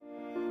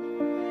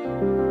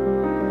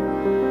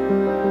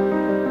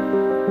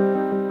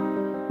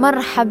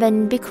مرحبا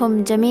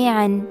بكم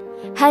جميعا،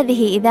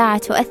 هذه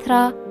إذاعة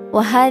أثرى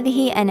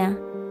وهذه أنا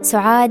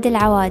سعاد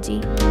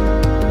العواجي.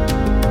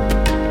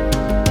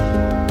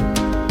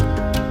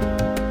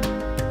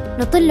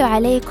 نطل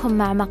عليكم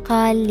مع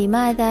مقال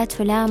لماذا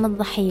تلام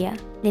الضحية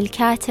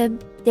للكاتب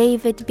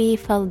ديفيد بي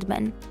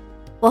فيلدمان،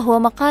 وهو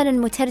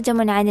مقال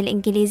مترجم عن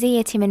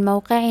الإنجليزية من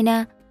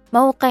موقعنا،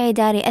 موقع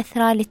دار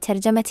أثرى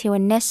للترجمة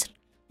والنشر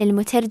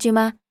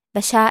للمترجمة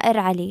بشائر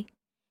علي.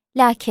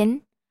 لكن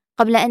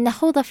قبل أن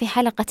نخوض في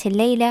حلقة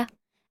الليلة،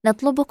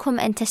 نطلبكم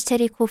أن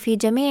تشتركوا في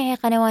جميع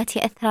قنوات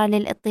أثرى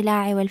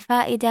للاطلاع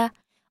والفائدة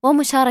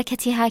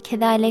ومشاركتها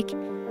كذلك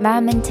مع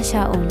من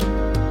تشاءون.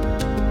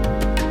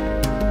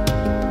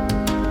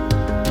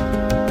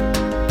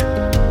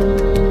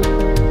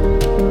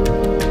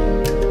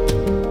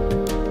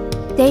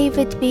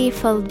 ديفيد بي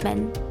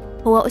فيلدمان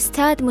هو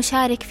أستاذ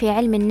مشارك في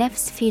علم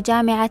النفس في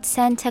جامعة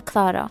سانتا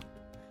كلارا،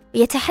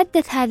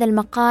 ويتحدث هذا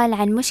المقال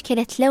عن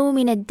مشكلة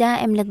لومنا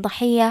الدائم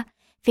للضحية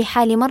في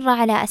حال مر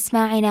على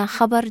أسماعنا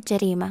خبر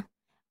جريمة،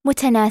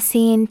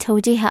 متناسين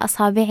توجيه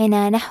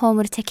أصابعنا نحو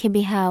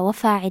مرتكبها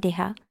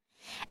وفاعلها.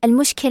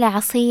 المشكلة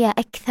عصية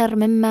أكثر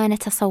مما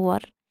نتصور،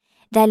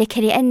 ذلك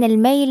لأن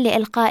الميل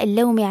لإلقاء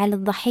اللوم على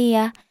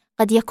الضحية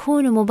قد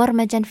يكون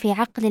مبرمجاً في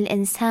عقل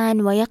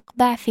الإنسان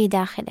ويقبع في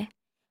داخله.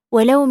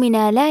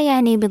 ولومنا لا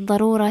يعني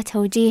بالضرورة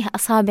توجيه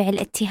أصابع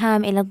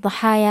الاتهام إلى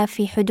الضحايا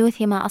في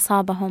حدوث ما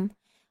أصابهم،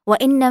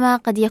 وإنما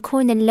قد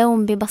يكون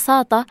اللوم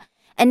ببساطة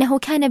أنه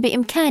كان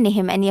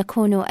بإمكانهم أن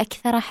يكونوا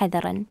أكثر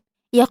حذراً.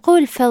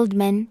 يقول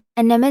فيلدمان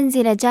أن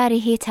منزل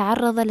جاره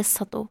تعرض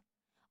للسطو،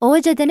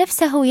 ووجد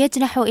نفسه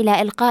يجنح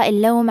إلى إلقاء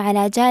اللوم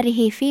على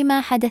جاره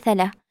فيما حدث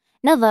له،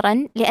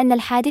 نظراً لأن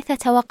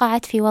الحادثة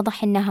وقعت في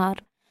وضح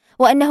النهار،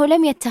 وأنه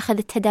لم يتخذ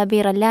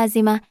التدابير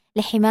اللازمة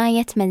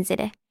لحماية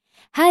منزله.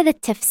 هذا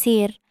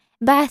التفسير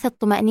بعث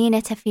الطمأنينة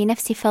في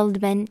نفس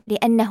فيلدمان،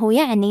 لأنه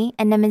يعني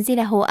أن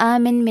منزله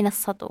آمن من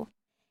السطو.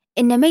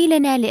 إن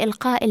ميلنا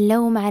لإلقاء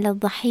اللوم على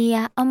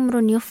الضحية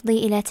أمر يفضي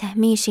إلى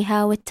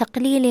تهميشها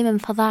والتقليل من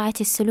فظاعة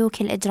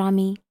السلوك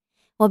الإجرامي،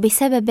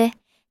 وبسببه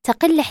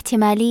تقل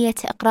احتمالية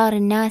إقرار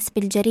الناس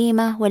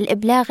بالجريمة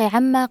والإبلاغ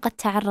عما قد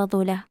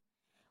تعرضوا له.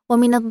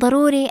 ومن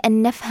الضروري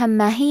أن نفهم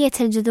ماهية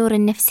الجذور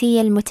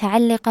النفسية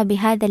المتعلقة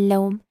بهذا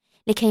اللوم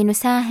لكي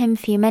نساهم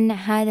في منع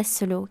هذا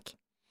السلوك.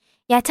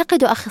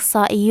 يعتقد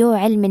أخصائيو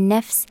علم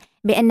النفس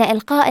بأن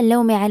إلقاء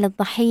اللوم على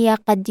الضحية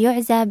قد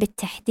يعزى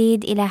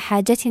بالتحديد إلى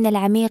حاجتنا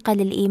العميقة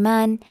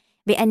للإيمان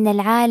بأن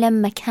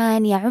العالم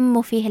مكان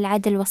يعم فيه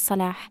العدل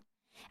والصلاح،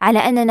 على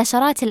أن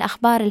نشرات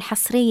الأخبار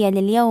الحصرية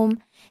لليوم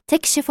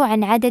تكشف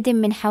عن عدد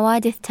من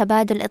حوادث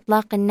تبادل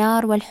إطلاق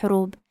النار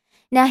والحروب،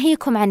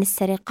 ناهيكم عن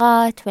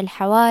السرقات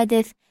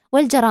والحوادث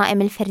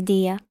والجرائم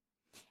الفردية.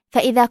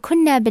 فإذا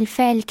كنا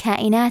بالفعل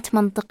كائنات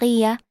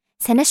منطقية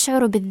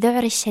سنشعر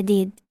بالذعر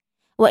الشديد،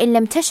 وإن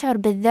لم تشعر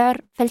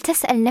بالذعر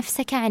فلتسأل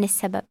نفسك عن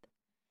السبب.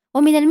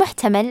 ومن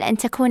المحتمل أن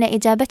تكون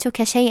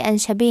إجابتك شيئا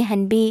شبيها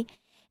بي،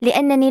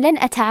 لأنني لن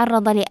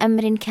أتعرض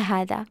لأمر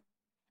كهذا.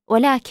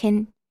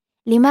 ولكن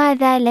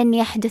لماذا لن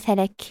يحدث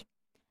لك؟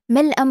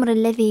 ما الأمر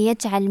الذي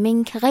يجعل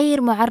منك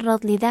غير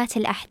معرض لذات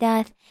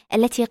الأحداث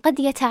التي قد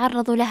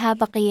يتعرض لها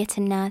بقية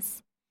الناس؟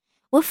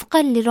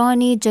 وفقا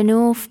لروني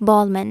جنوف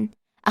بولمان،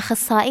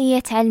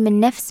 أخصائية علم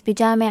النفس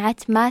بجامعة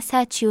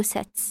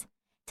ماساتشوستس،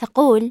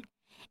 تقول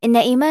إن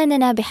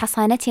إيماننا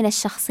بحصانتنا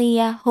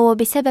الشخصية هو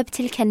بسبب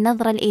تلك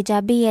النظرة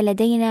الإيجابية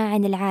لدينا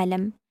عن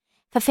العالم.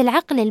 ففي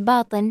العقل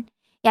الباطن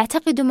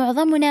يعتقد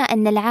معظمنا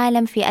أن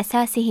العالم في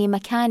أساسه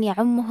مكان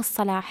يعمه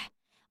الصلاح،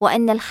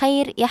 وأن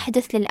الخير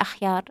يحدث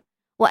للأخيار،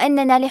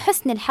 وأننا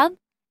لحسن الحظ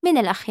من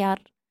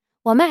الأخيار.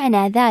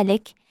 ومعنى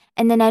ذلك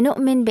أننا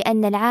نؤمن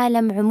بأن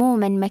العالم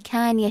عموما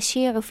مكان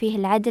يشيع فيه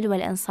العدل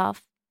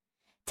والإنصاف.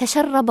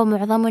 تشرب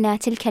معظمنا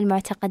تلك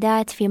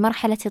المعتقدات في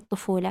مرحلة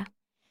الطفولة،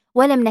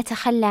 ولم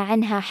نتخلى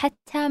عنها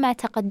حتى مع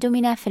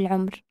تقدمنا في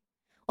العمر.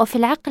 وفي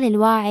العقل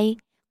الواعي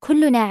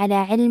كلنا على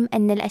علم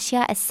أن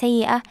الأشياء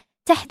السيئة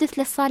تحدث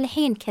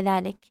للصالحين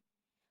كذلك.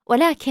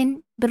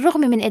 ولكن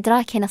بالرغم من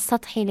إدراكنا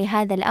السطحي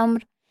لهذا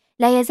الأمر،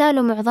 لا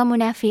يزال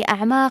معظمنا في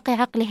أعماق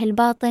عقله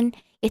الباطن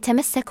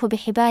يتمسك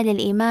بحبال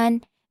الإيمان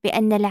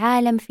بأن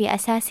العالم في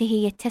أساسه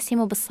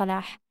يتسم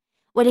بالصلاح.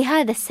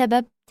 ولهذا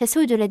السبب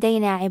تسود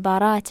لدينا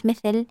عبارات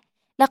مثل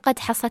لقد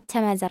حصدت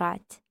ما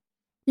زرعت.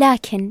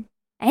 لكن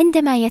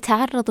عندما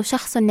يتعرض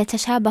شخص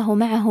نتشابه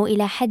معه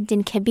إلى حد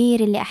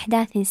كبير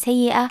لأحداث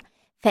سيئة،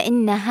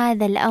 فإن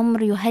هذا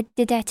الأمر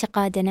يهدد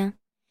اعتقادنا،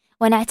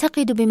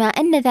 ونعتقد بما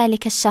أن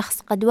ذلك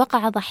الشخص قد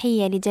وقع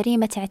ضحية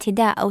لجريمة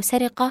اعتداء أو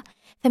سرقة،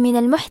 فمن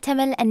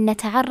المحتمل أن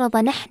نتعرض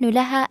نحن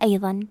لها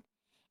أيضا.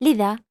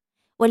 لذا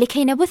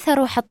ولكي نبث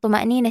روح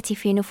الطمأنينة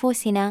في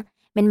نفوسنا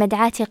من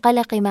مدعاة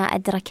قلق ما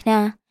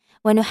أدركناه،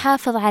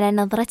 ونحافظ على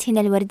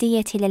نظرتنا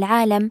الوردية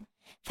للعالم،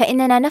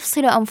 فإننا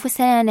نفصل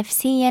أنفسنا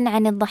نفسيا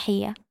عن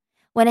الضحية،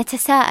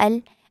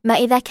 ونتساءل ما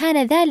إذا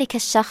كان ذلك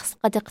الشخص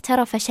قد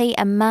اقترف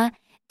شيئا ما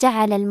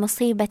جعل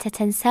المصيبة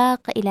تنساق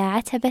إلى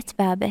عتبة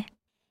بابه.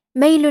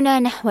 ميلنا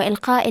نحو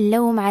إلقاء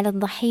اللوم على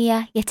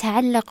الضحية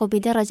يتعلق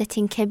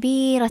بدرجة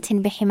كبيرة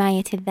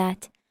بحماية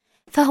الذات،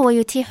 فهو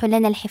يتيح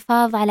لنا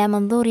الحفاظ على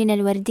منظورنا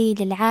الوردي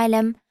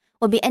للعالم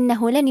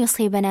وبأنه لن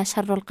يصيبنا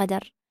شر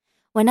القدر،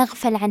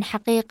 ونغفل عن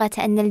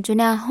حقيقة أن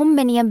الجناه هم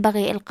من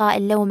ينبغي إلقاء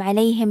اللوم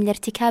عليهم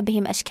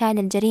لارتكابهم أشكال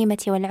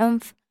الجريمة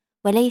والعنف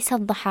وليس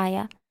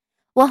الضحايا.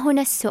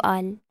 وهنا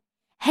السؤال: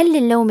 هل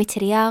للوم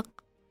ترياق؟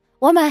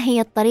 وما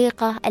هي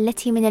الطريقة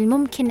التي من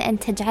الممكن أن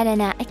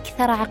تجعلنا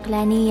أكثر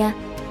عقلانية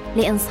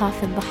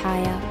لإنصاف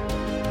الضحايا؟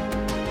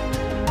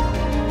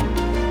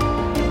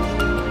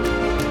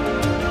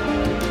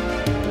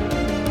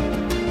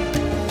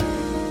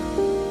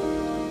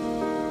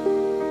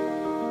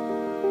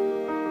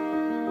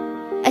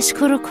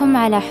 أشكركم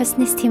على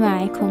حسن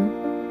استماعكم،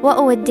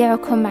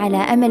 وأودعكم على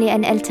أمل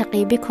أن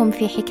ألتقي بكم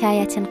في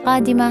حكاية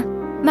قادمة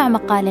مع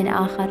مقال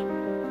آخر.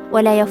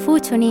 ولا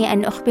يفوتني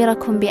أن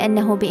أخبركم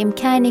بأنه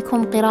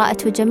بإمكانكم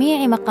قراءة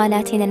جميع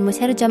مقالاتنا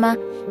المترجمة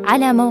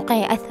على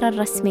موقع أثرى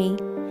الرسمي،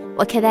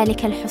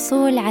 وكذلك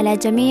الحصول على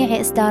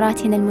جميع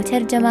إصداراتنا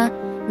المترجمة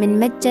من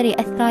متجر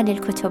أثرى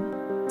للكتب.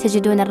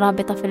 تجدون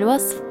الرابط في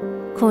الوصف.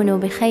 كونوا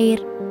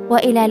بخير،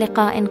 وإلى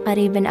لقاء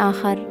قريب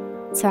آخر.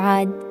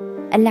 سعاد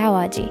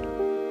العواجي.